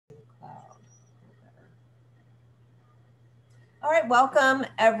All right, welcome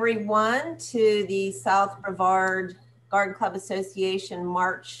everyone to the South Brevard Garden Club Association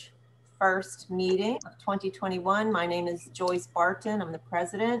March 1st meeting of 2021. My name is Joyce Barton, I'm the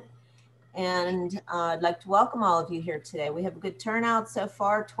president, and I'd like to welcome all of you here today. We have a good turnout so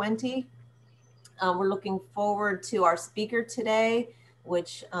far, 20. We're looking forward to our speaker today,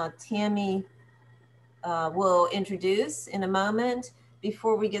 which Tammy will introduce in a moment.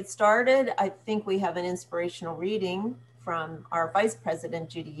 Before we get started, I think we have an inspirational reading from our Vice President,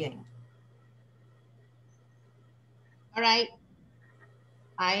 Judy Ying. All right,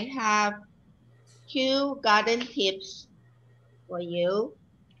 I have 2 garden tips for you,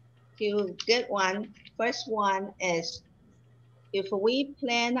 2 good ones. First one is, if we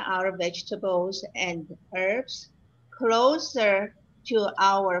plant our vegetables and herbs closer to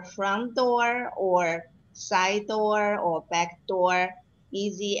our front door or side door or back door,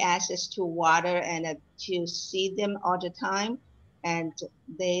 easy access to water and to see them all the time, and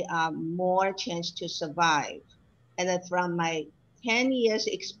they are more chance to survive. And from my 10 years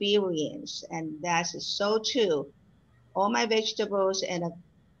experience, and that's so true, all my vegetables and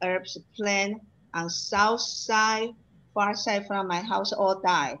herbs plant on south side, far side from my house all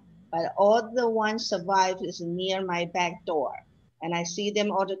die, but all the ones survive is near my back door. And I see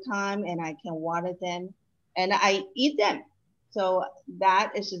them all the time and I can water them and I eat them. So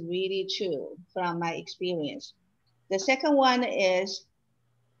that is really true from my experience. The second one is,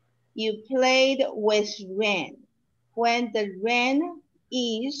 you played with rain. When the rain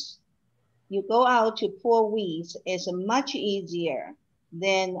is, you go out to pull weeds. It's much easier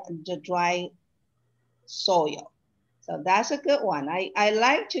than the dry soil. So that's a good one. I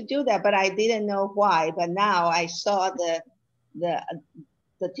like to do that, but I didn't know why. But now I saw the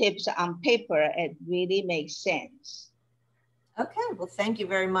tips on paper. It really makes sense. Okay, well, thank you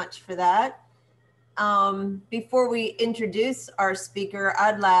very much for that. Before we introduce our speaker,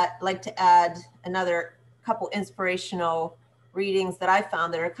 I'd like to add another couple inspirational readings that I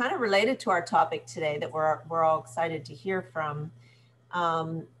found that are kind of related to our topic today that we're all excited to hear from.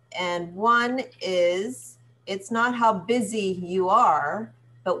 And one is, it's not how busy you are,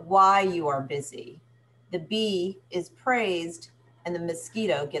 but why you are busy. The bee is praised and the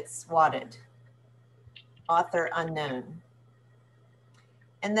mosquito gets swatted. Author unknown.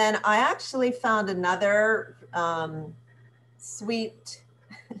 And then I actually found another sweet,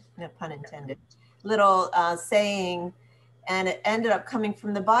 no pun intended, little saying, and it ended up coming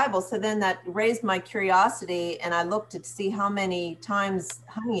from the Bible. So then that raised my curiosity, and I looked to see how many times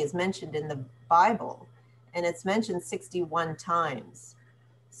honey is mentioned in the Bible, and it's mentioned 61 times.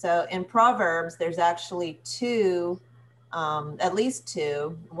 So in Proverbs, there's actually 2, at least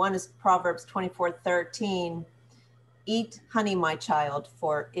 2. One is Proverbs 24:13. Eat honey, my child,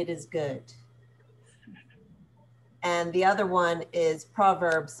 for it is good. And the other one is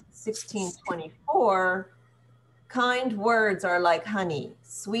Proverbs 16:24. Kind words are like honey,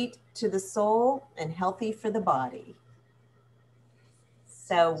 sweet to the soul and healthy for the body.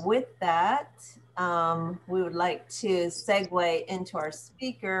 So with that, we would like to segue into our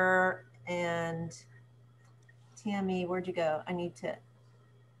speaker. And Tammy, where'd you go? I need to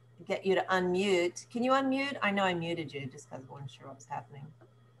get you to unmute. Can you unmute? I know I muted you just because I wasn't sure what was happening.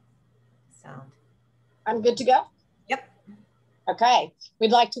 Sound. I'm good to go? Yep. Okay.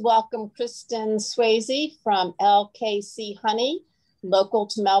 We'd like to welcome Kristen Swayze from LKC Honey, local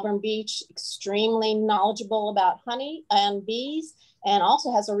to Melbourne Beach, extremely knowledgeable about honey and bees, and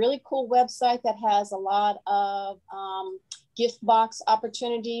also has a really cool website that has a lot of gift box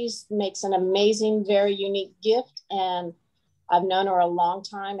opportunities, makes an amazing, very unique gift. And I've known her a long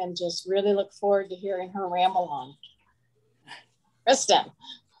time and just really look forward to hearing her ramble on. Kristen.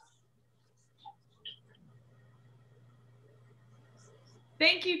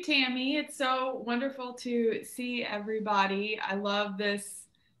 Thank you, Tammy. It's so wonderful to see everybody. I love this,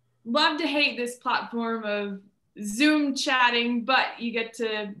 love to hate this platform of Zoom chatting, but you get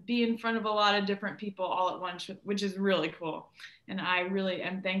to be in front of a lot of different people all at once, which is really cool. And I really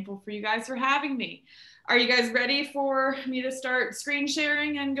am thankful for you guys for having me. Are you guys ready for me to start screen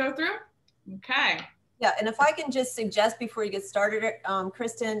sharing and go through? Okay. Yeah, and if I can just suggest before you get started,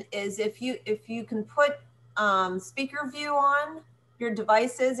 Kristen, is if you can put speaker view on your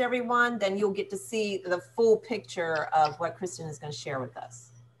devices, everyone, then you'll get to see the full picture of what Kristen is going to share with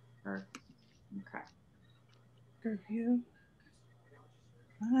us. Perfect. Okay. Review.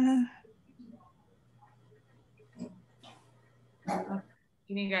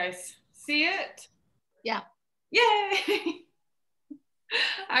 Can you guys see it? Yeah. Yay!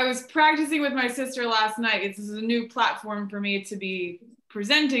 I was practicing with my sister last night. This is a new platform for me to be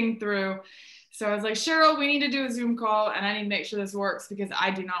presenting through. So I was like, Cheryl, we need to do a Zoom call and I need to make sure this works because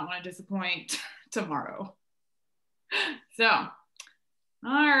I do not want to disappoint tomorrow. So, all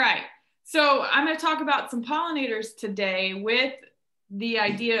right. So I'm going to talk about some pollinators today with the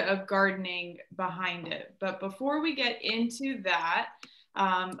idea of gardening behind it. But before we get into that,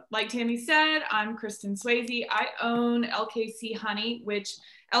 like Tammy said, I'm Kristen Swayze. I own LKC Honey, which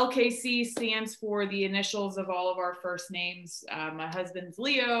LKC stands for the initials of all of our first names. My husband's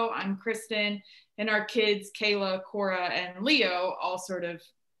Leo, I'm Kristen, and our kids, Kayla, Cora, and Leo, all sort of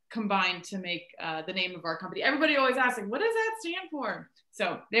combined to make the name of our company. Everybody always asks, like, what does that stand for?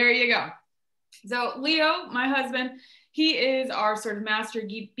 So there you go. So Leo, my husband, he is our sort of master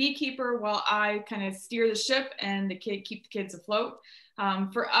beekeeper while I kind of steer the ship and keep the kids afloat.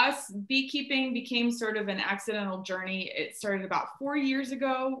 For us, beekeeping became sort of an accidental journey. It started about 4 years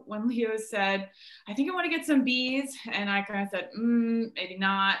ago when Leo said, I think I want to get some bees. And I kind of said, maybe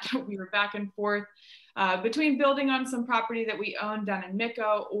not. We were back and forth between building on some property that we owned down in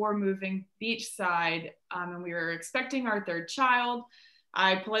Micco or moving beachside. And we were expecting our third child.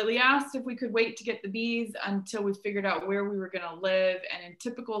 I politely asked if we could wait to get the bees until we figured out where we were going to live. And in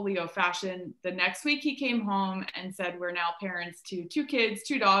typical Leo fashion, the next week he came home and said, we're now parents to 2 kids,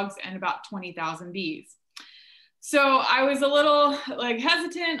 2 dogs, and about 20,000 bees. So I was a little like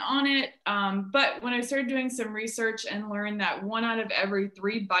hesitant on it. But when I started doing some research and learned that 1 out of every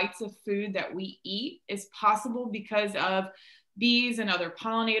 3 bites of food that we eat is possible because of bees and other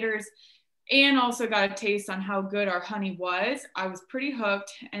pollinators, and also got a taste on how good our honey was, I was pretty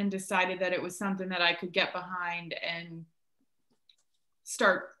hooked and decided that it was something that I could get behind and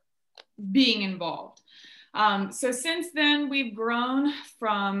start being involved. So since then, we've grown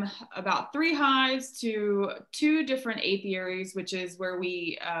from about 3 hives to 2 different apiaries, which is where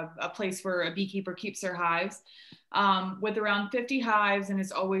a place where a beekeeper keeps their hives, with around 50 hives, and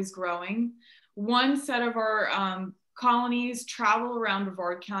is always growing. 1 set of our colonies travel around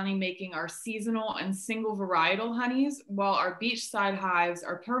Brevard County, making our seasonal and single varietal honeys, while our beachside hives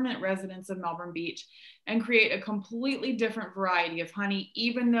are permanent residents of Melbourne Beach and create a completely different variety of honey,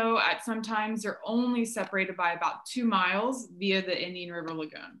 even though at some times they're only separated by about 2 miles via the Indian River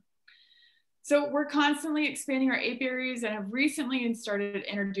Lagoon. So we're constantly expanding our apiaries and have recently started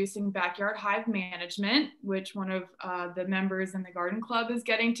introducing backyard hive management, which one of the members in the garden club is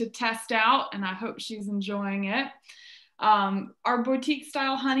getting to test out, and I hope she's enjoying it. Our boutique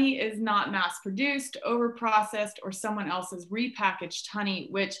style honey is not mass produced, over processed, or someone else's repackaged honey,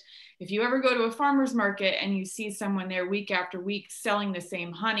 which if you ever go to a farmer's market and you see someone there week after week selling the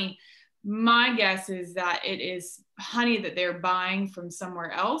same honey, my guess is that it is honey that they're buying from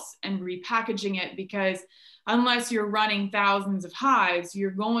somewhere else and repackaging it, because unless you're running thousands of hives,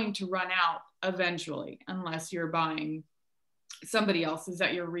 you're going to run out eventually, unless you're buying somebody else's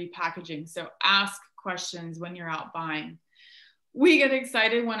that you're repackaging. So ask questions when you're out buying. We get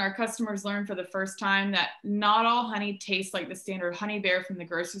excited when our customers learn for the first time that not all honey tastes like the standard honey bear from the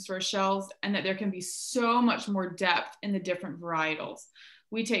grocery store shelves, and that there can be so much more depth in the different varietals.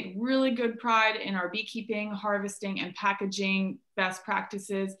 We take really good pride in our beekeeping, harvesting, and packaging best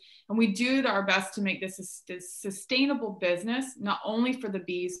practices, and we do our best to make this a sustainable business, not only for the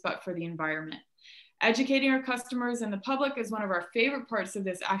bees, but for the environment. Educating our customers and the public is one of our favorite parts of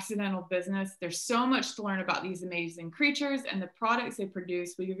this accidental business. There's so much to learn about these amazing creatures and the products they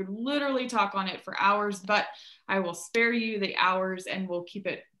produce. We could literally talk on it for hours, but I will spare you the hours and we'll keep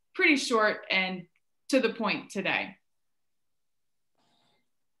it pretty short and to the point today.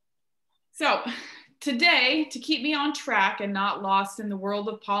 So today, to keep me on track and not lost in the world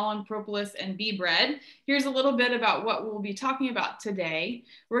of pollen, propolis, and bee bread, here's a little bit about what we'll be talking about today.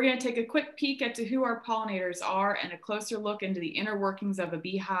 We're going to take a quick peek at who our pollinators are and a closer look into the inner workings of a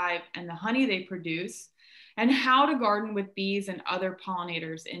beehive and the honey they produce, and how to garden with bees and other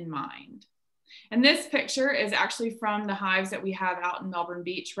pollinators in mind. And this picture is actually from the hives that we have out in Melbourne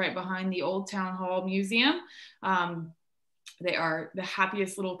Beach, right behind the old Town Hall Museum. They are the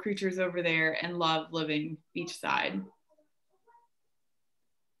happiest little creatures over there and love living beachside.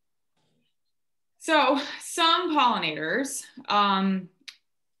 So some pollinators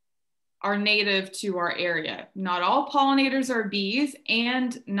are native to our area. Not all pollinators are bees,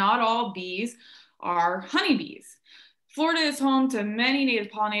 and not all bees are honeybees. Florida is home to many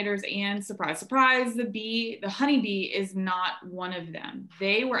native pollinators, and surprise, surprise, the honeybee is not one of them.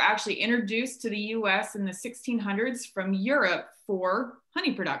 They were actually introduced to the US in the 1600s from Europe for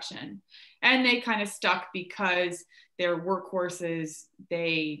honey production. And they kind of stuck because they're workhorses.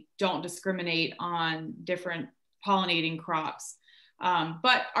 They don't discriminate on different pollinating crops.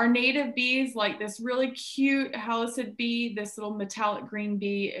 But our native bees, like this really cute halicid bee, this little metallic green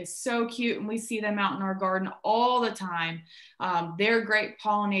bee is so cute, and we see them out in our garden all the time. They're great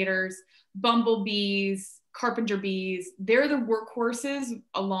pollinators. Bumblebees, carpenter bees, they're the workhorses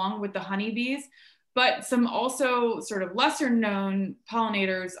along with the honeybees. But some also sort of lesser known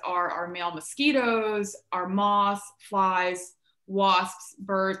pollinators are our male mosquitoes, our moths, flies, wasps,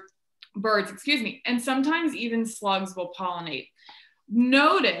 birds, and sometimes even slugs will pollinate.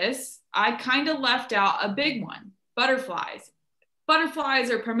 Notice I kind of left out a big one, butterflies.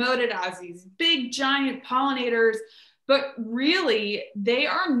 Butterflies are promoted as these big giant pollinators, but really they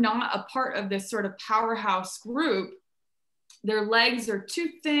are not a part of this sort of powerhouse group. Their legs are too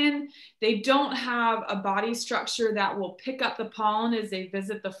thin. They don't have a body structure that will pick up the pollen as they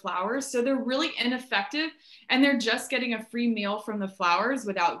visit the flowers. So they're really ineffective, and they're just getting a free meal from the flowers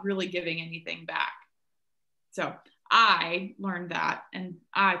without really giving anything back. So I learned that, and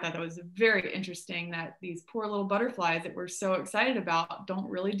I thought that was very interesting that these poor little butterflies that we're so excited about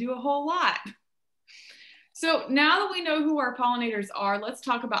don't really do a whole lot. So now that we know who our pollinators are, let's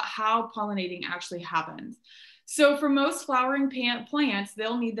talk about how pollinating actually happens. So for most flowering plants,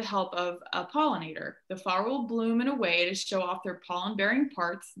 they'll need the help of a pollinator. The flower will bloom in a way to show off their pollen-bearing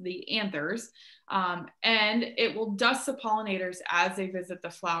parts, the anthers, and it will dust the pollinators as they visit the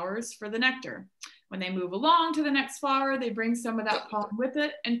flowers for the nectar. When they move along to the next flower, they bring some of that pollen with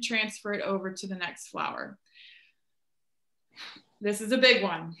it and transfer it over to the next flower. This is a big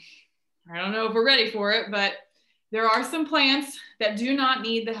one. I don't know if we're ready for it, but there are some plants that do not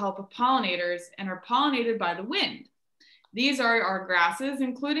need the help of pollinators and are pollinated by the wind. These are our grasses,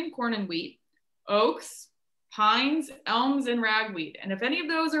 including corn and wheat, oaks, pines, elms, and ragweed. And if any of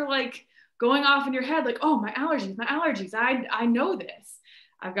those are like going off in your head, like, oh, my allergies, I know this.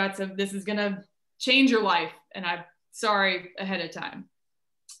 I've got some, this is gonna change your life, and I'm sorry ahead of time.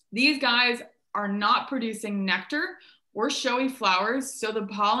 These guys are not producing nectar or showy flowers, so the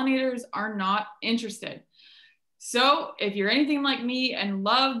pollinators are not interested. So if you're anything like me and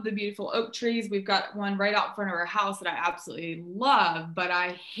love the beautiful oak trees, we've got one right out front of our house that I absolutely love, but I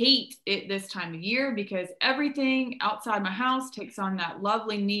hate it this time of year because everything outside my house takes on that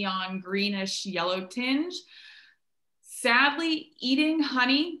lovely neon greenish yellow tinge. Sadly, eating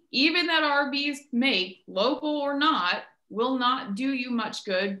honey, even that our bees make, local or not, will not do you much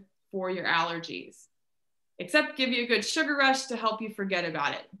good for your allergies, except give you a good sugar rush to help you forget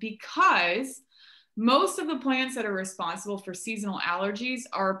about it, because most of the plants that are responsible for seasonal allergies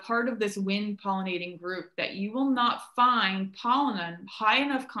are a part of this wind pollinating group that you will not find pollen in high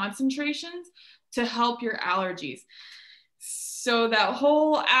enough concentrations to help your allergies. So that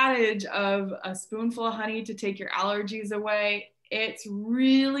whole adage of a spoonful of honey to take your allergies away, it's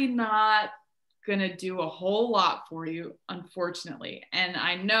really not gonna do a whole lot for you, unfortunately. And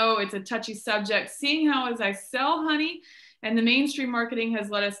I know it's a touchy subject, seeing how as I sell honey, and the mainstream marketing has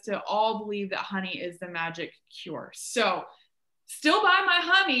led us to all believe that honey is the magic cure. So still buy my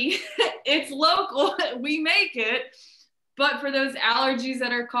honey. It's local, we make it. But for those allergies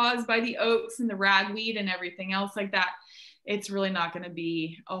that are caused by the oaks and the ragweed and everything else like that, it's really not going to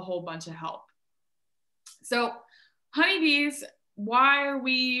be a whole bunch of help. So honeybees, why are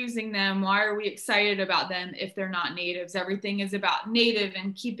we using them? Why are we excited about them if they're not natives? Everything is about native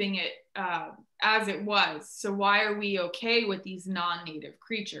and keeping it as it was. So why are we okay with these non-native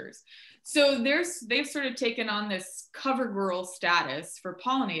creatures? So they've sort of taken on this cover girl status for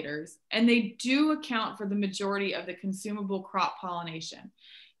pollinators, and they do account for the majority of the consumable crop pollination.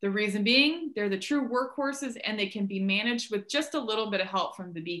 The reason being, they're the true workhorses, and they can be managed with just a little bit of help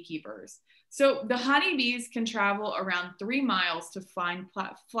from the beekeepers. So the honeybees can travel around 3 miles to find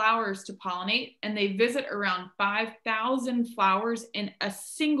flowers to pollinate, and they visit around 5,000 flowers in a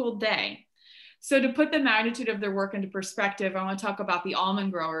single day. So to put the magnitude of their work into perspective, I want to talk about the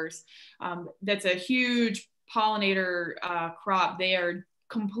almond growers. That's a huge pollinator crop. They are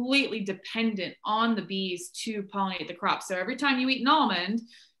completely dependent on the bees to pollinate the crop. So every time you eat an almond,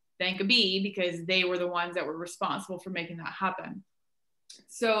 thank a bee, because they were the ones that were responsible for making that happen.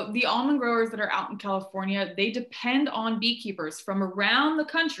 So the almond growers that are out in California, they depend on beekeepers from around the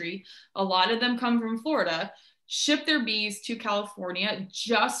country. A lot of them come from Florida, ship their bees to California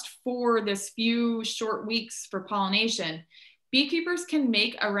just for this few short weeks for pollination. Beekeepers can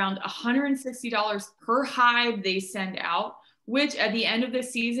make around $160 per hive they send out, which at the end of the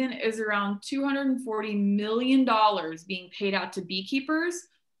season is around $240 million being paid out to beekeepers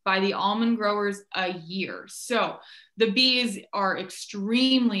by the almond growers a year. So the bees are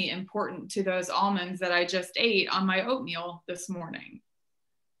extremely important to those almonds that I just ate on my oatmeal this morning.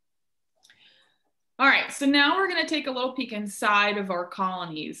 All right, so now we're going to take a little peek inside of our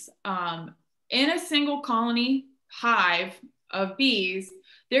colonies. In a single colony hive of bees,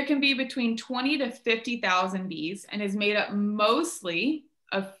 there can be between 20 to 50,000 bees and is made up mostly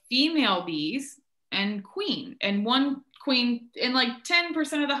of female bees and queen. And one queen, in like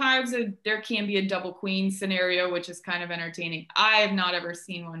 10% of the hives, there can be a double queen scenario, which is kind of entertaining. I have not ever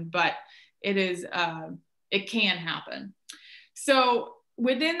seen one, but it is, it can happen. So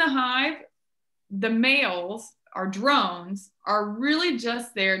within the hive, the males, our drones, are really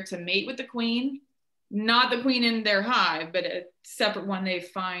just there to mate with the queen, not the queen in their hive, but a separate one they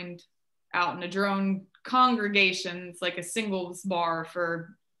find out in a drone congregation. It's like a singles bar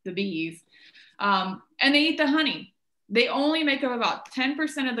for the bees. And they eat the honey. They only make up about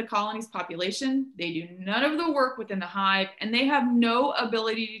 10% of the colony's population. They do none of the work within the hive, and they have no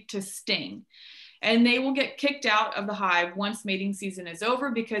ability to sting. And they will get kicked out of the hive once mating season is over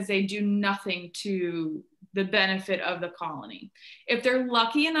because they do nothing to the benefit of the colony. If they're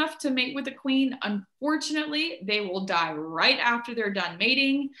lucky enough to mate with the queen, unfortunately, they will die right after they're done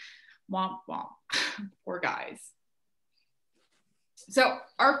mating. Womp womp, poor guys. So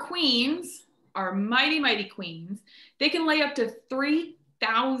our queens, our mighty, mighty queens, they can lay up to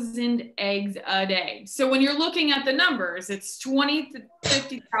 3,000 eggs a day. So when you're looking at the numbers, it's 20 to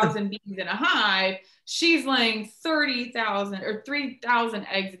 50,000 bees in a hive. She's laying 30,000 or 3,000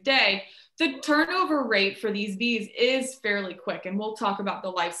 eggs a day. The turnover rate for these bees is fairly quick, and we'll talk about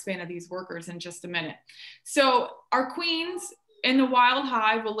the lifespan of these workers in just a minute. So our queens in the wild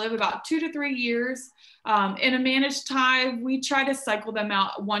hive will live about 2 to 3 years. In a managed hive, we try to cycle them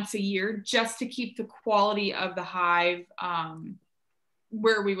out once a year just to keep the quality of the hive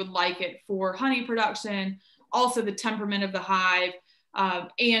where we would like it for honey production, also the temperament of the hive,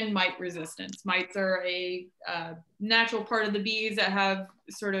 and mite resistance. Mites are a natural part of the bees that have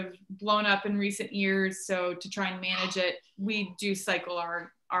sort of blown up in recent years. So to try and manage it, we do cycle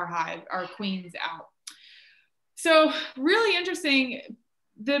our hive, our queens out. So really interesting.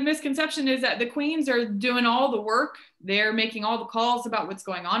 The misconception is that the queens are doing all the work. They're making all the calls about what's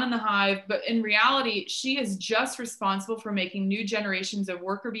going on in the hive, but in reality, she is just responsible for making new generations of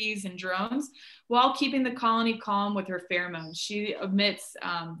worker bees and drones while keeping the colony calm with her pheromones. She emits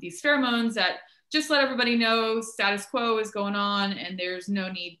these pheromones that just let everybody know status quo is going on and there's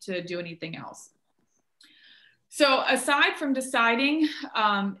no need to do anything else. So aside from deciding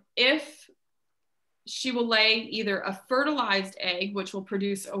if she will lay either a fertilized egg, which will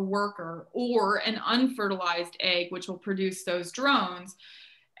produce a worker, or an unfertilized egg, which will produce those drones,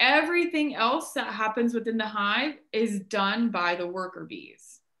 everything else that happens within the hive is done by the worker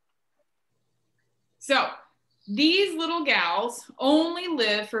bees. So these little gals only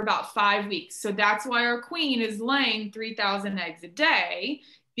live for about 5 weeks. So that's why our queen is laying 3,000 eggs a day,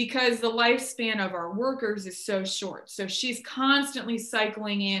 because the lifespan of our workers is so short. So she's constantly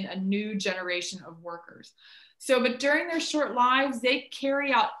cycling in a new generation of workers. So, but during their short lives, they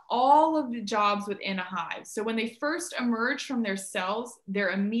carry out all of the jobs within a hive. So when they first emerge from their cells, they're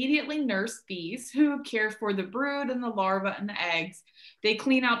immediately nurse bees who care for the brood and the larvae and the eggs. They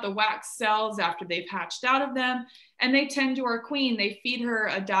clean out the wax cells after they've hatched out of them, and they tend to our queen. They feed her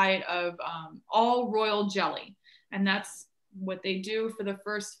a diet of all royal jelly, and that's what they do for the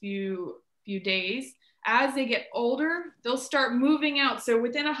first few days. As they get older, they'll start moving out. So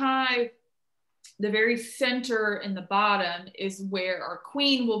within a hive, the very center in the bottom is where our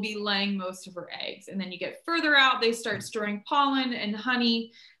queen will be laying most of her eggs. And then you get further out, they start storing pollen and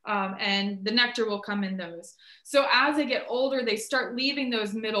honey, and the nectar will come in those. So as they get older, they start leaving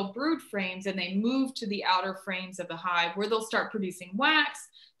those middle brood frames and they move to the outer frames of the hive where they'll start producing wax.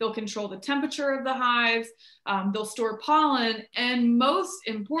 They'll control the temperature of the hives, they'll store pollen, and most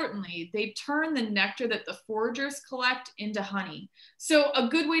importantly, they turn the nectar that the foragers collect into honey. So a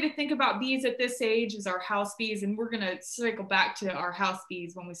good way to think about bees at this age is our house bees, and we're gonna cycle back to our house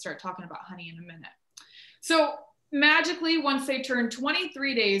bees when we start talking about honey in a minute. So magically, once they turn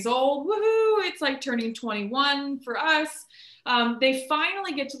 23 days old, woohoo, it's like turning 21 for us. They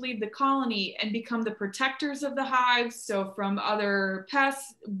finally get to leave the colony and become the protectors of the hives. So from other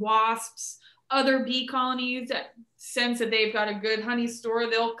pests, wasps, other bee colonies that sense that they've got a good honey store,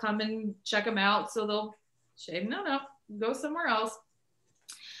 they'll come and check them out. So they'll say, no, go somewhere else.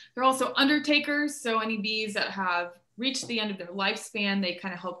 They're also undertakers. So any bees that have reach the end of their lifespan. They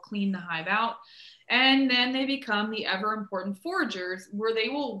kind of help clean the hive out. And then they become the ever important foragers, where they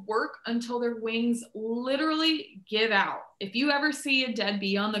will work until their wings literally give out. If you ever see a dead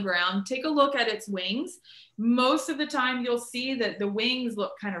bee on the ground, take a look at its wings. Most of the time you'll see that the wings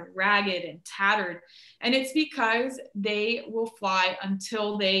look kind of ragged and tattered. And it's because they will fly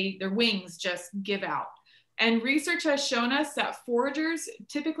until their wings just give out. And research has shown us that foragers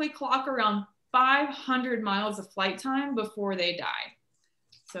typically clock around 500 miles of flight time before they die.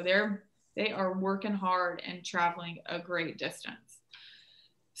 So they are working hard and traveling a great distance.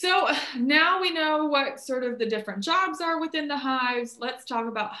 So now we know what sort of the different jobs are within the hives. Let's talk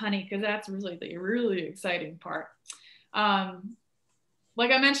about honey, because that's really the really exciting part.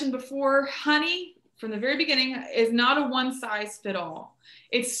 Like I mentioned before, honey from the very beginning is not a one size fit all.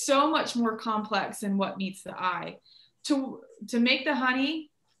 It's so much more complex than what meets the eye. To make the honey,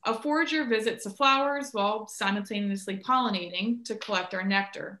 a forager visits the flowers while simultaneously pollinating to collect our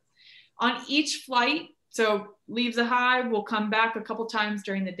nectar. On each flight, so leaves a hive, will come back a couple times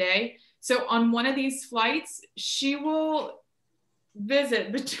during the day. So on one of these flights, she will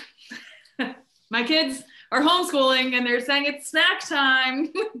visit. My kids are homeschooling and they're saying it's snack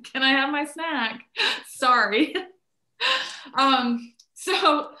time. Can I have my snack? Sorry.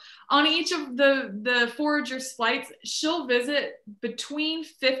 So on each of the forager's flights, she'll visit between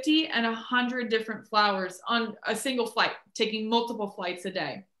 50 and 100 different flowers on a single flight, taking multiple flights a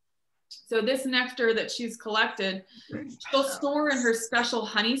day. So this nectar that she's collected, she'll store in her special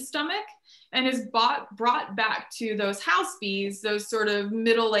honey stomach and is brought back to those house bees, those sort of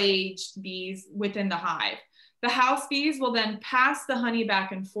middle-aged bees within the hive. The house bees will then pass the honey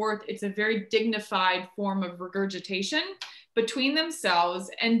back and forth. It's a very dignified form of regurgitation between themselves.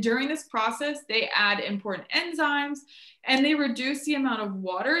 And during this process, they add important enzymes and they reduce the amount of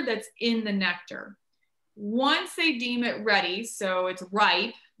water that's in the nectar. Once they deem it ready, so it's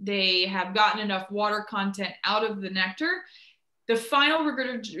ripe, they have gotten enough water content out of the nectar, the final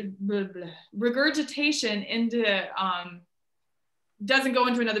regurgitation into doesn't go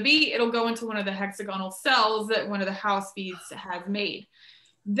into another bee, it'll go into one of the hexagonal cells that one of the house bees has made.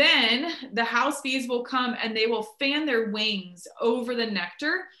 Then the house bees will come and they will fan their wings over the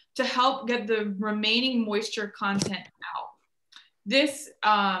nectar to help get the remaining moisture content out. This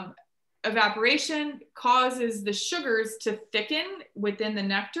evaporation causes the sugars to thicken within the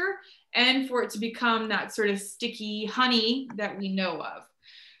nectar and for it to become that sort of sticky honey that we know of.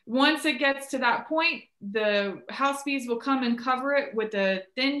 Once it gets to that point, the house bees will come and cover it with a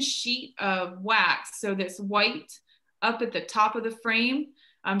thin sheet of wax. So this white up at the top of the frame.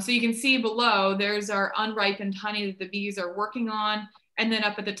 So you can see below, there's our unripened honey that the bees are working on. And then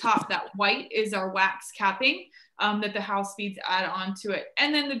up at the top, that white is our wax capping that the house bees add onto it.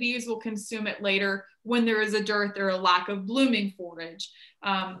 And then the bees will consume it later when there is a dearth or a lack of blooming forage.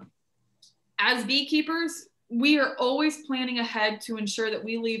 As beekeepers, we are always planning ahead to ensure that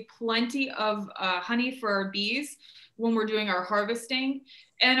we leave plenty of honey for our bees when we're doing our harvesting.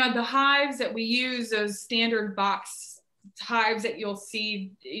 And the hives that we use, those standard box hives that you'll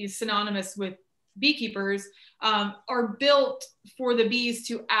see synonymous with beekeepers, are built for the bees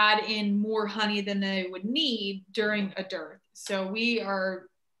to add in more honey than they would need during a dearth. So we are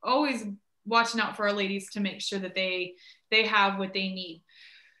always watching out for our ladies to make sure that they have what they need.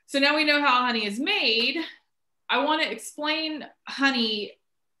 So now we know how honey is made. I want to explain honey.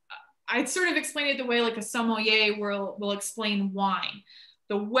 I'd sort of explain it the way like a sommelier will explain wine.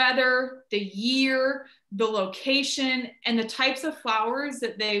 The weather, the year, the location, and the types of flowers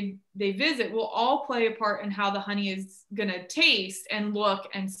that they visit will all play a part in how the honey is going to taste and look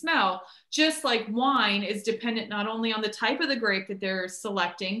and smell. Just like wine is dependent not only on the type of the grape that they're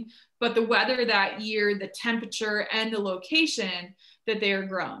selecting, but the weather that year, the temperature, and the location that they are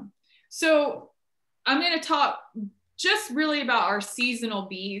grown. So I'm going to talk just really about our seasonal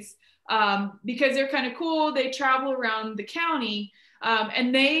bees because they're kind of cool. They travel around the county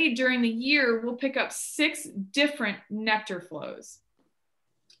and they, during the year, will pick up 6 different nectar flows.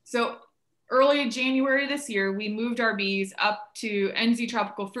 So early January this year, we moved our bees up to NZ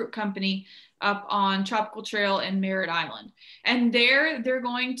Tropical Fruit Company up on Tropical Trail in Merritt Island. And there they're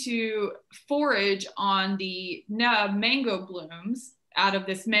going to forage on the mango blooms out of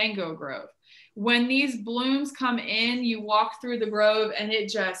this mango grove. When these blooms come in, you walk through the grove and it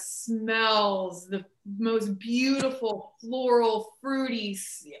just smells the most beautiful, floral, fruity,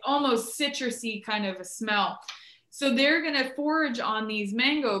 almost citrusy kind of a smell. So they're going to forage on these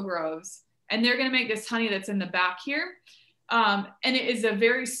mango groves and they're going to make this honey that's in the back here. And it is a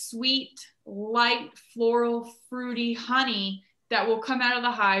very sweet, light, floral, fruity honey that will come out of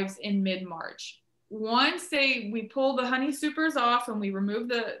the hives in mid-March. once we pull the honey supers off and we remove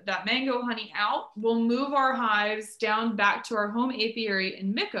that mango honey out, we'll move our hives down back to our home apiary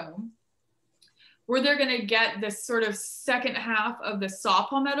in Micco, where they're going to get this sort of second half of the saw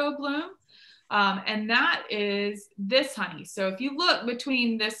palmetto bloom. And that is this honey. So if you look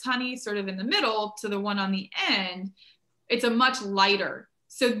between this honey sort of in the middle to the one on the end, it's a much lighter.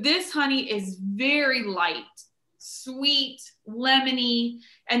 So this honey is very light, sweet, lemony,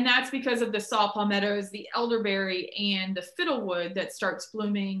 and that's because of the saw palmettos, the elderberry, and the fiddlewood that starts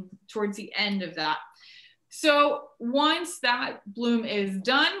blooming towards the end of that. So once that bloom is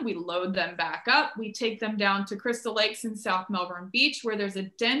done, we load them back up. We take them down to Crystal Lakes in South Melbourne Beach, where there's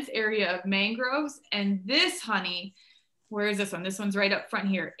a dense area of mangroves. And this honey, where is this one? This one's right up front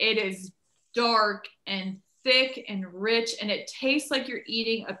here. It is dark and thick and rich, and it tastes like you're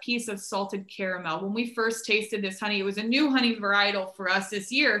eating a piece of salted caramel. When we first tasted this honey, it was a new honey varietal for us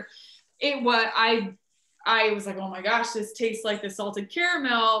this year. I was like, oh my gosh, this tastes like the salted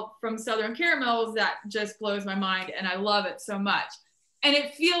caramel from Southern Caramels. That just blows my mind, and I love it so much. And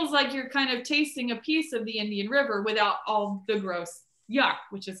it feels like you're kind of tasting a piece of the Indian River without all the gross yuck,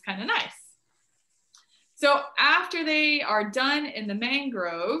 which is kind of nice. So after they are done in the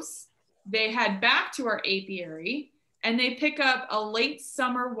mangroves, they head back to our apiary and they pick up a late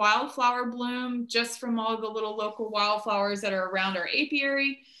summer wildflower bloom just from all the little local wildflowers that are around our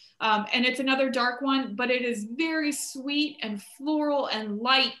apiary. And it's another dark one, but it is very sweet and floral and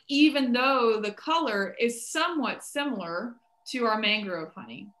light, even though the color is somewhat similar to our mangrove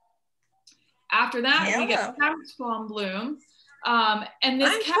honey. After that, we get cabbage palm bloom. And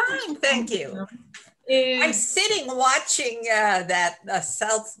this I'm fine, thank you. I'm sitting watching that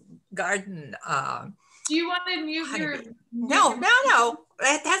South Garden. Do you want to mute your? No.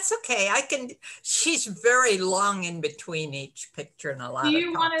 That's okay. I can. She's very long in between each picture and a lot. Do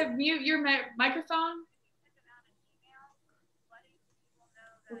you want to mute your microphone?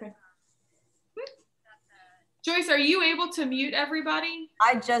 Okay. Joyce, are you able to mute everybody?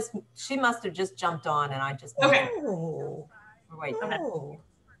 She must have just jumped on, and I just. Okay. Oh. Wait. Oh. All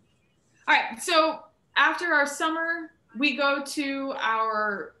right. So after our summer, we go to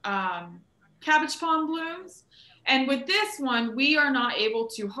our cabbage palm blooms. And with this one, we are not able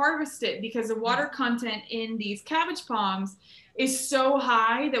to harvest it because the water content in these cabbage palms is so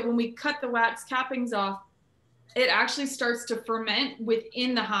high that when we cut the wax cappings off, it actually starts to ferment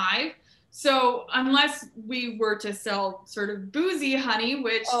within the hive. So unless we were to sell sort of boozy honey,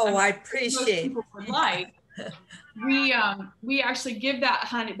 which I appreciate most people would like, we actually give that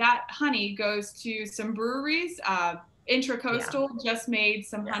honey goes to some breweries. Intracoastal just made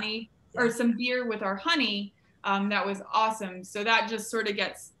some honey or some beer with our honey. That was awesome. So that just sort of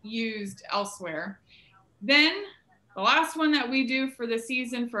gets used elsewhere. Then the last one that we do for the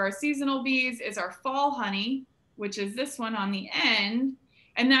season for our seasonal bees is our fall honey, which is this one on the end.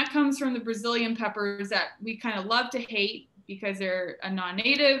 And that comes from the Brazilian peppers that we kind of love to hate because they're a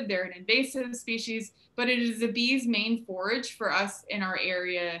non-native, they're an invasive species, but it is the bees' main forage for us in our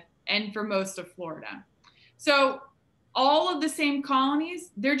area and for most of Florida. So all of the same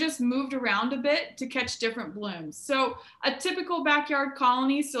colonies, they're just moved around a bit to catch different blooms. So a typical backyard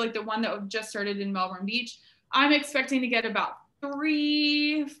colony, so like the one that just started in Melbourne Beach, I'm expecting to get about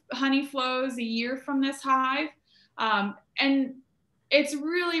 3 honey flows a year from this hive. And it's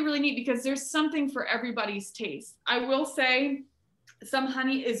really, really neat because there's something for everybody's taste. I will say some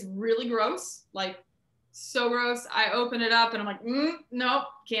honey is really gross, like so gross. I open it up and I'm like, nope,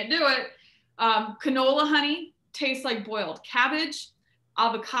 can't do it. Canola honey tastes like boiled cabbage.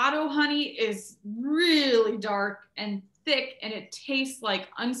 Avocado honey is really dark and thick and it tastes like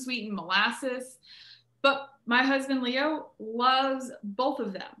unsweetened molasses. But my husband Leo loves both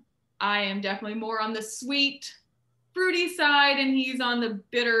of them. I am definitely more on the sweet, fruity side and he's on the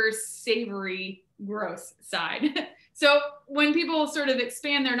bitter, savory, gross side. So when people sort of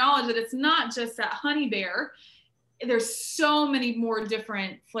expand their knowledge that it's not just that honey bear, there's so many more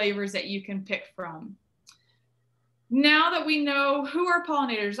different flavors that you can pick from. Now that we know who our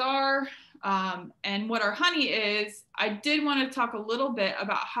pollinators are and what our honey is, I did want to talk a little bit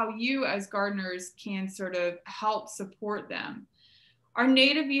about how you as gardeners can sort of help support them. Our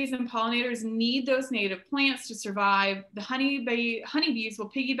native bees and pollinators need those native plants to survive. The honeybees will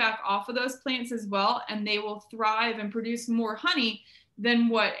piggyback off of those plants as well, and they will thrive and produce more honey than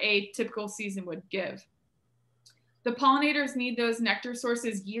what a typical season would give. The pollinators need those nectar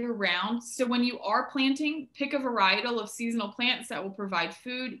sources year round. So when you are planting, pick a varietal of seasonal plants that will provide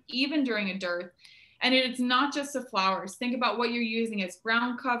food even during a dearth. And it's not just the flowers. Think about what you're using as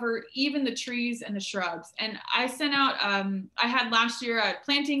ground cover, even the trees and the shrubs. And I sent out, I had last year a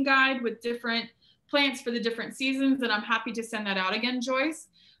planting guide with different plants for the different seasons, and I'm happy to send that out again, Joyce.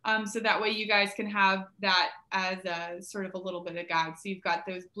 So that way you guys can have that as a sort of a little bit of guide. So you've got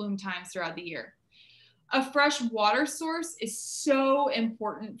those bloom times throughout the year. A fresh water source is so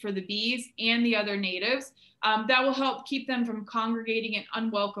important for the bees and the other natives. That will help keep them from congregating in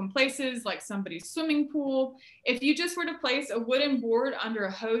unwelcome places like somebody's swimming pool. If you just were to place a wooden board under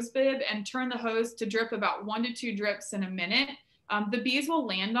a hose bib and turn the hose to drip about 1 to 2 drips in a minute, the bees will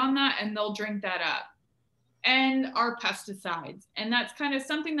land on that and they'll drink that up. And our pesticides. And that's kind of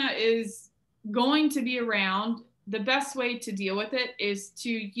something that is going to be around. The best way to deal with it is to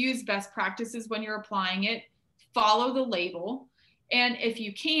use best practices when you're applying it, follow the label. And if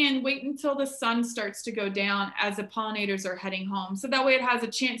you can, wait until the sun starts to go down as the pollinators are heading home. So that way it has a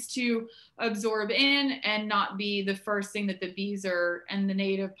chance to absorb in and not be the first thing that the bees are and the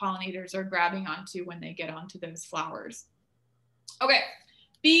native pollinators are grabbing onto when they get onto those flowers. Okay.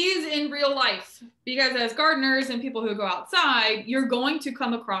 Bees in real life, because as gardeners and people who go outside, you're going to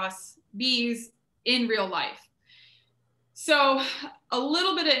come across bees in real life. So a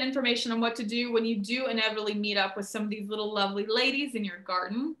little bit of information on what to do when you do inevitably meet up with some of these little lovely ladies in your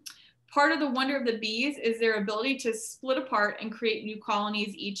garden. Part of the wonder of the bees is their ability to split apart and create new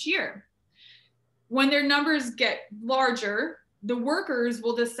colonies each year. When their numbers get larger, the workers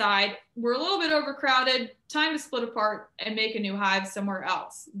will decide we're a little bit overcrowded, time to split apart and make a new hive somewhere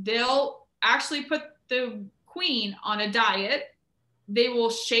else. They'll actually put the queen on a diet. They will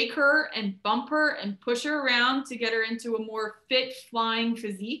shake her and bump her and push her around to get her into a more fit flying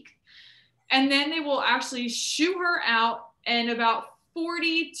physique. And then they will actually shoo her out, and about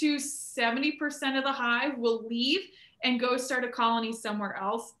 40 to 70% of the hive will leave and go start a colony somewhere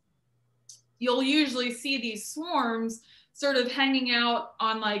else. You'll usually see these swarms sort of hanging out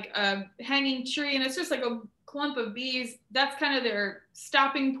on like a hanging tree, and it's just like a clump of bees. That's kind of their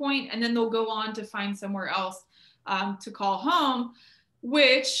stopping point, and then they'll go on to find somewhere else to call home,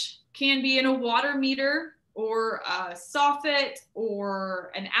 which can be in a water meter or a soffit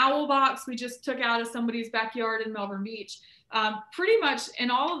or an owl box we just took out of somebody's backyard in Melbourne Beach. Pretty much in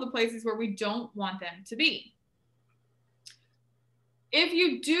all of the places where we don't want them to be. If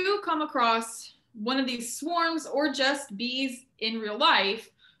you do come across one of these swarms or just bees in real life,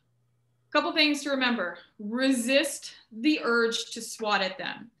 a couple things to remember. Resist the urge to swat at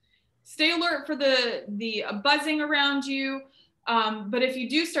them. Stay alert for the buzzing around you, but if you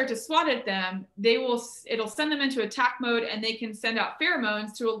do start to swat at them, it'll send them into attack mode, and they can send out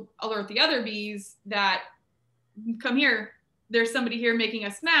pheromones to alert the other bees that, come here, there's somebody here making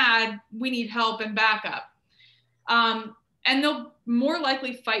us mad, we need help and backup. And they'll more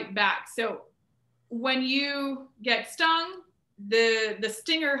likely fight back. So when you get stung, the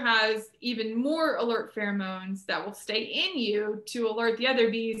stinger has even more alert pheromones that will stay in you to alert the other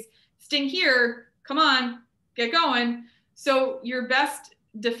bees. Sting here, come on, get going. So your best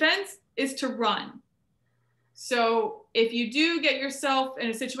defense is to run. So if you do get yourself in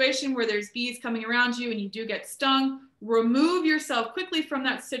a situation where there's bees coming around you and you do get stung, remove yourself quickly from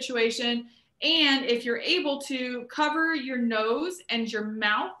that situation. And if you're able to, cover your nose and your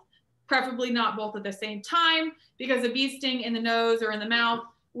mouth, preferably not both at the same time, because a bee sting in the nose or in the mouth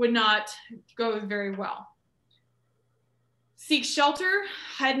would not go very well. Seek shelter,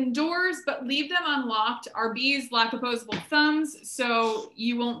 head indoors, but leave them unlocked. Our bees lack opposable thumbs, so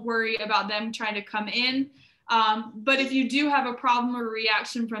you won't worry about them trying to come in. But if you do have a problem or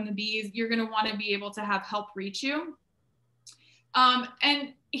reaction from the bees, you're going to want to be able to have help reach you.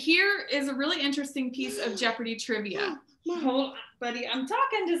 And here is a really interesting piece of Jeopardy trivia. Hold on, buddy, I'm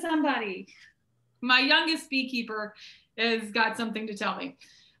talking to somebody. My youngest beekeeper has got something to tell me.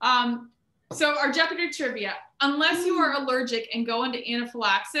 So our Jeopardy trivia, unless you are allergic and go into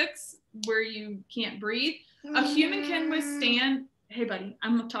anaphylaxis where you can't breathe, a human can withstand, hey buddy,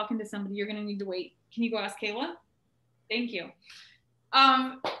 I'm talking to somebody, you're gonna need to wait. Can you go ask Kayla? Thank you.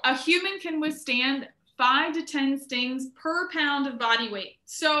 A human can withstand 5 to 10 stings per pound of body weight.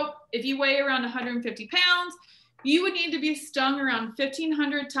 So if you weigh around 150 pounds, you would need to be stung around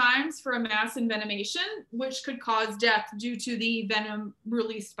 1,500 times for a mass envenomation, which could cause death due to the venom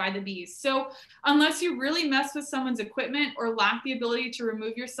released by the bees. So unless you really mess with someone's equipment or lack the ability to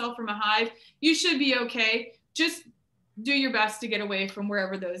remove yourself from a hive, you should be okay. Just do your best to get away from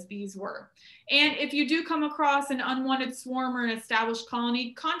wherever those bees were. And if you do come across an unwanted swarm or an established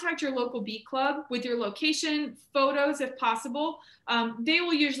colony, contact your local bee club with your location, photos if possible. They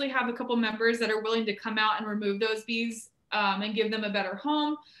will usually have a couple members that are willing to come out and remove those bees and give them a better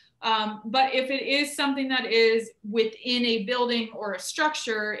home. But if it is something that is within a building or a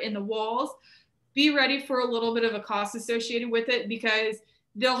structure in the walls, be ready for a little bit of a cost associated with it, because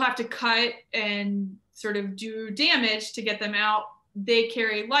they'll have to cut and sort of do damage to get them out. They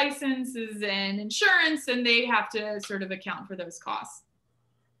carry licenses and insurance, and they have to sort of account for those costs.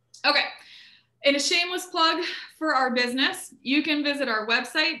 Okay, and a shameless plug for our business, you can visit our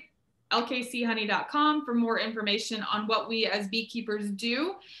website, lkchoney.com, for more information on what we as beekeepers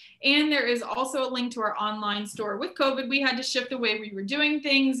do. And there is also a link to our online store. With COVID, we had to shift the way we were doing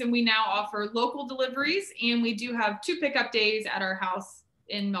things, and we now offer local deliveries, and we do have 2 pickup days at our house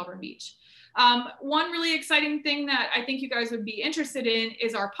in Melbourne Beach. One really exciting thing that I think you guys would be interested in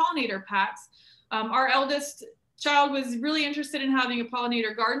is our pollinator packs. Our eldest child was really interested in having a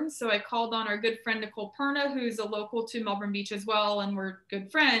pollinator garden, so I called on our good friend Nicole Perna, who's a local to Melbourne Beach as well, and we're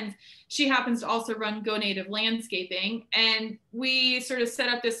good friends. She happens to also run Go Native Landscaping, and we sort of set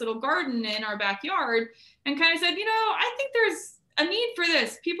up this little garden in our backyard and kind of said, you know, I think there's a need for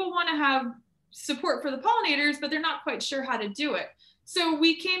this. People want to have support for the pollinators, but they're not quite sure how to do it. So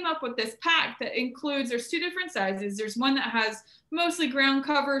we came up with this pack that includes, there's 2 different sizes. There's one that has mostly ground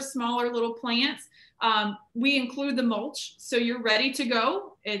cover, smaller little plants. We include the mulch, so you're ready to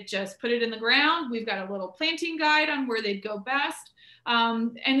go. Just put it in the ground. We've got a little planting guide on where they'd go best.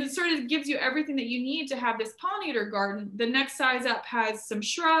 And it sort of gives you everything that you need to have this pollinator garden. The next size up has some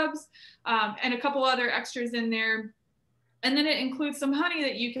shrubs and a couple other extras in there. And then it includes some honey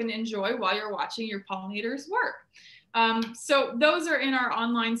that you can enjoy while you're watching your pollinators work. So those are in our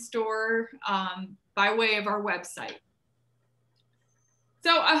online store by way of our website.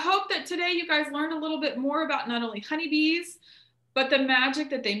 So I hope that today you guys learned a little bit more about not only honeybees, but the magic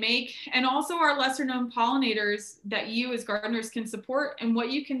that they make, and also our lesser known pollinators that you as gardeners can support, and what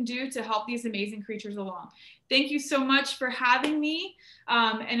you can do to help these amazing creatures along. Thank you so much for having me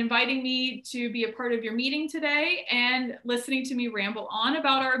and inviting me to be a part of your meeting today and listening to me ramble on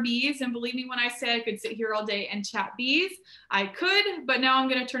about our bees. And believe me when I say I could sit here all day and chat bees, I could, but now I'm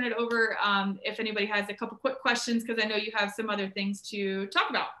going to turn it over if anybody has a couple quick questions, because I know you have some other things to talk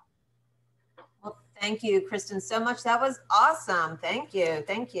about. Well, thank you, Kristen, so much. That was awesome. Thank you.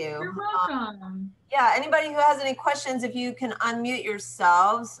 Thank you. You're welcome. Yeah, anybody who has any questions, if you can unmute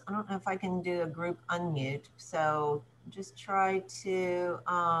yourselves. I don't know if I can do a group unmute. So just try to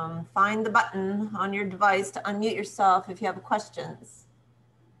find the button on your device to unmute yourself if you have questions.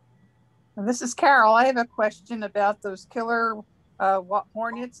 This is Carol. I have a question about those killer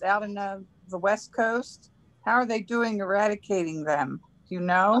hornets out in the West Coast. How are they doing eradicating them? Do you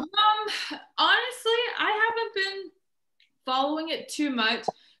know? Honestly, I haven't been following it too much.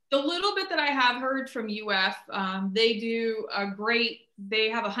 The little bit that I have heard from UF, they do they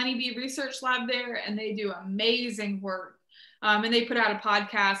have a honeybee research lab there, and they do amazing work. And they put out a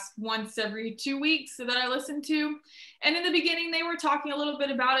podcast once every 2 weeks that I listen to. And in the beginning, they were talking a little bit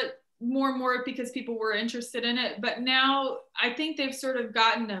about it more and more because people were interested in it. But now I think they've sort of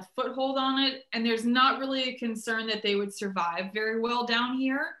gotten a foothold on it, and there's not really a concern that they would survive very well down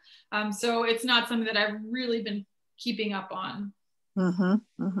here. So it's not something that I've really been keeping up on.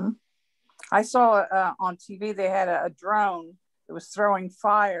 I saw on TV they had a drone that was throwing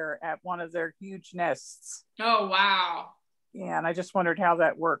fire at one of their huge nests. Oh, wow. Yeah, and I just wondered how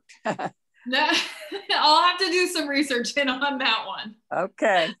that worked. I'll have to do some research in on that one.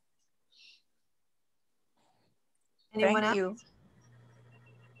 Okay. Anyone Thank else? you.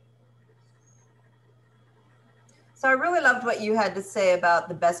 So I really loved what you had to say about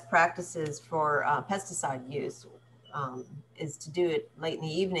the best practices for pesticide use. Is to do it late in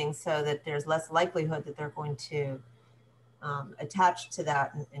the evening so that there's less likelihood that they're going to attach to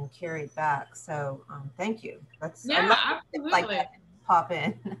that and carry it back. So thank you. That's, yeah, I love absolutely. like that. Pop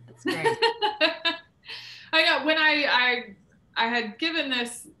in. That's great. I know when I had given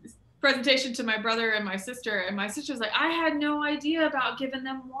this presentation to my brother and my sister was like, I had no idea about giving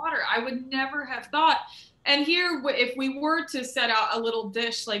them water. I would never have thought. And here, if we were to set out a little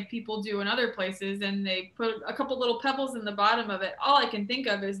dish like people do in other places, and they put a couple little pebbles in the bottom of it, all I can think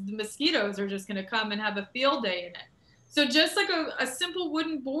of is the mosquitoes are just going to come and have a field day in it. So just like a simple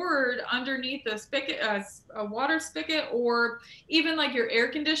wooden board underneath a spigot, a water spigot, or even like your air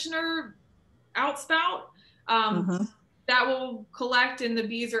conditioner outspout, that will collect, and the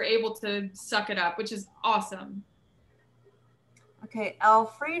bees are able to suck it up, which is awesome. Okay,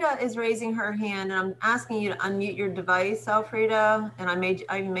 Elfrida is raising her hand, and I'm asking you to unmute your device, Elfrida. And I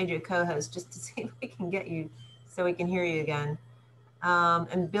even made you a co-host just to see if we can get you so we can hear you again.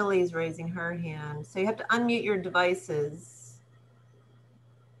 And Billy's raising her hand. So you have to unmute your devices.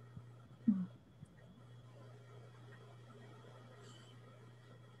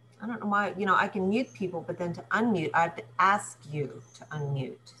 I don't know why, I can mute people, but then to unmute, I have to ask you to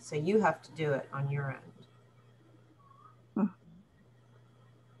unmute. So you have to do it on your end.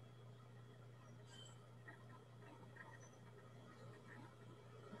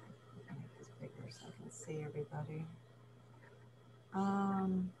 see everybody.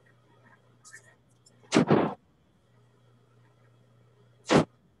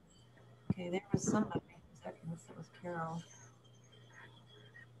 Okay, there was somebody. Seconds. That was Carol.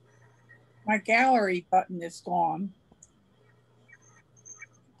 My gallery button is gone.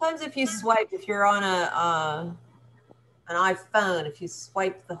 Sometimes if you swipe, if you're on an iPhone, if you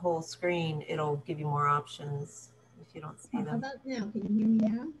swipe the whole screen, it'll give you more options if you don't see How them. about now? Can you hear me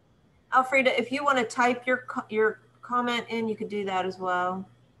now? Alfreda, if you want to type your comment in, you could do that as well.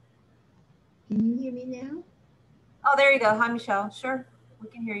 Can you hear me now? Oh, there you go. Hi, Michelle. Sure, we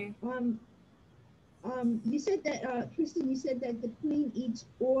can hear you. You said that, Kristen, you said that the queen eats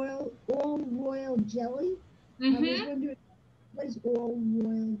all royal jelly. I was wondering, what is all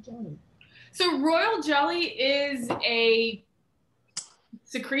royal jelly? So royal jelly is a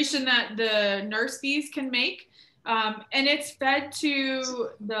secretion that the nurse bees can make, and it's fed to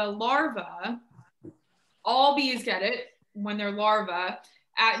the larva. All bees get it when they're larvae.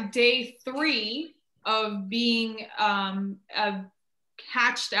 At day 3 of being a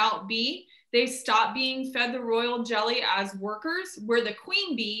hatched out bee, they stop being fed the royal jelly as workers, where the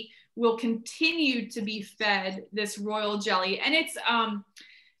queen bee will continue to be fed this royal jelly. And it's,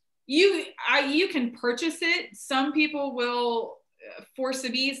 you can purchase it. Some people will force the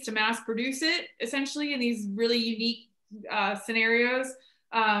bees to mass produce it, essentially, in these really unique scenarios.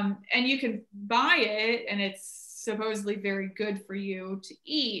 And you can buy it, and it's supposedly very good for you to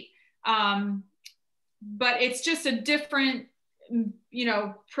eat. But it's just a different,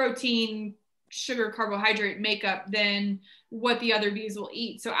 protein, sugar, carbohydrate makeup than what the other bees will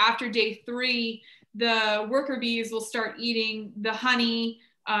eat. So after day 3, the worker bees will start eating the honey.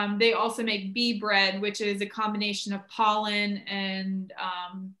 They also make bee bread, which is a combination of pollen and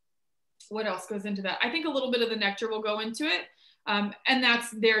what else goes into that? I think a little bit of the nectar will go into it. And that's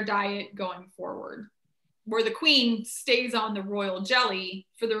their diet going forward, where the queen stays on the royal jelly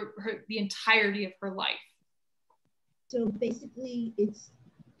for the entirety of her life. So basically it's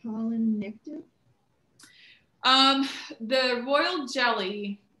pollen nectar? The royal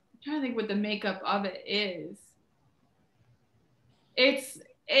jelly, I'm trying to think what the makeup of it is. It's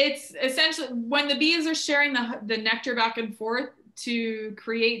essentially when the bees are sharing the nectar back and forth to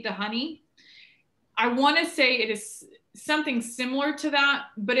create the honey. I want to say it is something similar to that,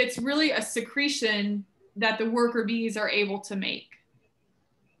 but it's really a secretion that the worker bees are able to make.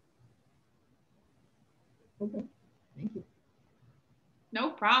 Okay, thank you.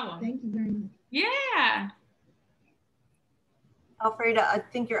 No problem. Thank you very much. Yeah. Alfreda, I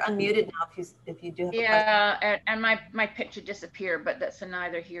think you're unmuted now if you do have a question. Yeah, and my picture disappeared, but that's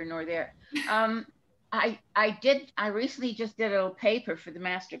neither here nor there. I recently just did a little paper for the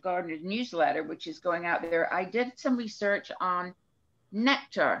Master Gardener's newsletter, which is going out there. I did some research on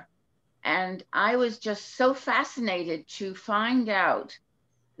nectar, and I was just so fascinated to find out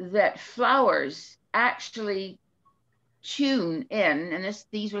that flowers actually tune in, and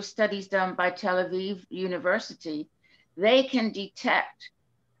these were studies done by Tel Aviv University. They can detect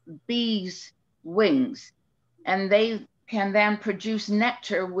bees' wings, and they can then produce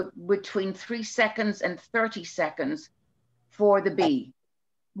nectar between 3 seconds and 30 seconds for the bee.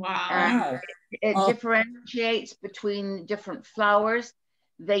 Wow. It differentiates between different flowers.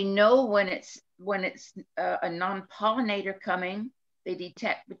 They know when it's a non-pollinator coming. They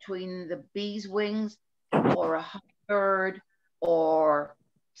detect between the bee's wings or a bird or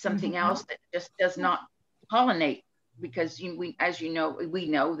something else that just does not pollinate, because we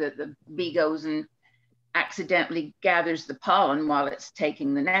know that the bee goes and accidentally gathers the pollen while it's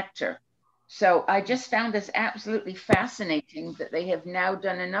taking the nectar. So I just found this absolutely fascinating that they have now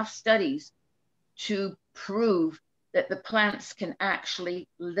done enough studies to prove that the plants can actually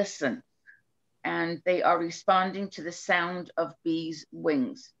listen, and they are responding to the sound of bees'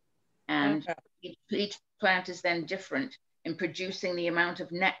 wings. And each plant is then different in producing the amount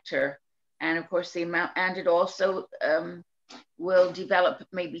of nectar, and of course the amount, and it also will develop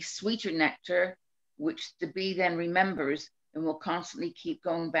maybe sweeter nectar, which the bee then remembers and will constantly keep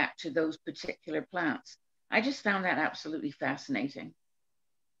going back to those particular plants. I just found that absolutely fascinating.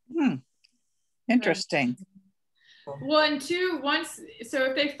 Interesting. Well, and two, so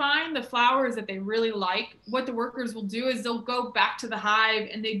if they find the flowers that they really like, what the workers will do is they'll go back to the hive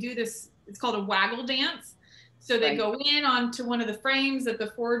and they do this, it's called a waggle dance. So they go in onto one of the frames that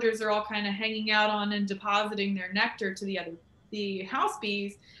the foragers are all kind of hanging out on and depositing their nectar to the house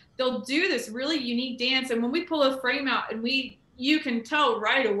bees. They'll do this really unique dance. And when we pull a frame out, and you can tell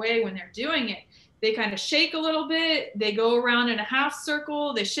right away when they're doing it, they kind of shake a little bit, they go around in a half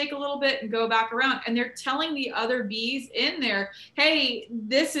circle, they shake a little bit and go back around. And they're telling the other bees in there, hey,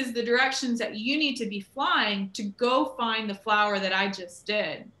 this is the directions that you need to be flying to go find the flower that I just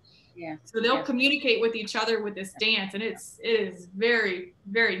did. Yeah. So they'll communicate with each other with this dance, and it is very,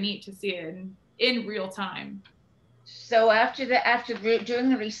 very neat to see it in real time. So after doing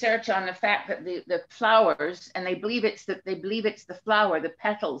the research on the fact that the flowers, and they believe it's the flower, the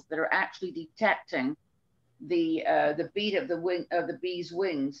petals that are actually detecting the beat of the wing of the bee's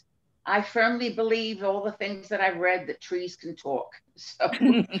wings, I firmly believe all the things that I've read that trees can talk. So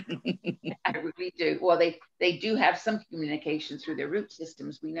I really do. Well, they do have some communication through their root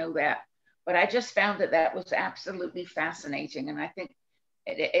systems. We know that. But I just found that was absolutely fascinating. And I think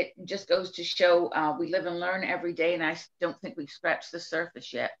it just goes to show we live and learn every day. And I don't think we've scratched the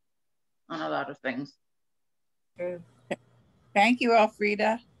surface yet on a lot of things. True. Thank you,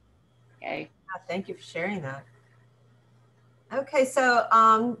 Elfrida. Okay. Thank you for sharing that. Okay,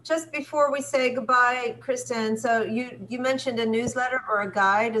 so just before we say goodbye, Kristen, so you mentioned a newsletter or a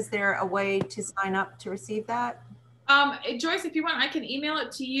guide. Is there a way to sign up to receive that? Joyce, if you want, I can email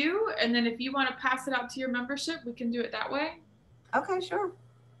it to you. And then if you want to pass it out to your membership, we can do it that way. Okay, sure.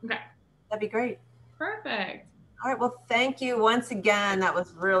 Okay. That'd be great. Perfect. All right, well, thank you once again. That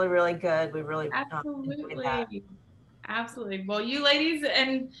was really, really good. We really enjoyed that. Absolutely. Well, you ladies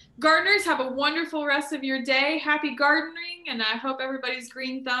and gardeners have a wonderful rest of your day. Happy gardening. And I hope everybody's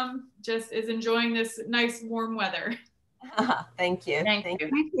green thumb just is enjoying this nice warm weather. Thank you. Thank you.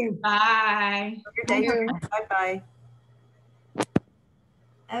 Thank you. Bye. Bye-bye.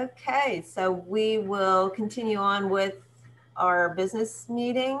 Okay, so we will continue on with our business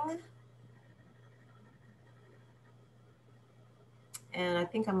meeting. And I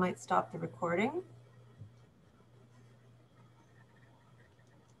think I might stop the recording.